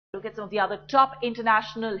look at some of the other top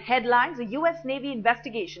international headlines. The US Navy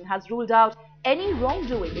investigation has ruled out any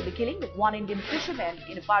wrongdoing in the killing of one Indian fisherman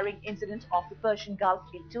in a firing incident off the Persian Gulf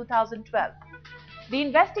in 2012. The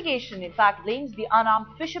investigation, in fact, blames the unarmed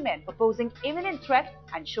fishermen for posing imminent threat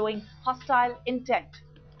and showing hostile intent.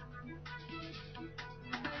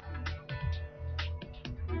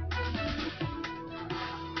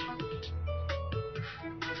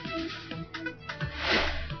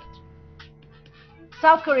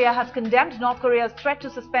 South Korea has condemned North Korea's threat to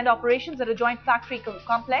suspend operations at a joint factory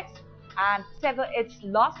complex and sever its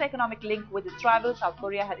last economic link with its rival. South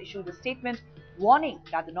Korea had issued a statement warning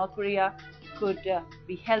that the North Korea could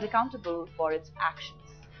be held accountable for its actions.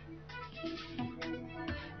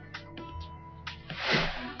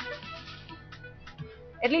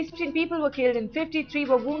 At least 15 people were killed and 53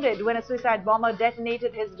 were wounded when a suicide bomber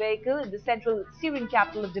detonated his vehicle in the central Syrian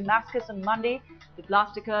capital of Damascus on Monday. The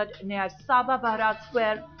blast occurred near Sabah Bahrat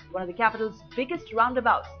Square, one of the capital's biggest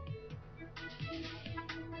roundabouts.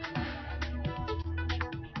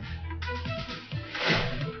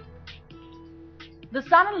 The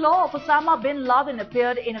son-in-law of Osama bin Laden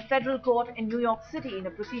appeared in a federal court in New York City in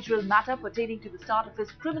a procedural matter pertaining to the start of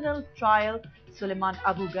his criminal trial. Suleiman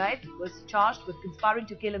Abu Ghaid was charged with conspiring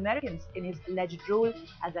to kill Americans in his alleged role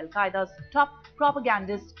as Al-Qaeda's top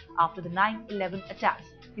propagandist after the 9/11 attacks.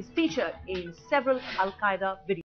 He's featured in several Al-Qaeda videos.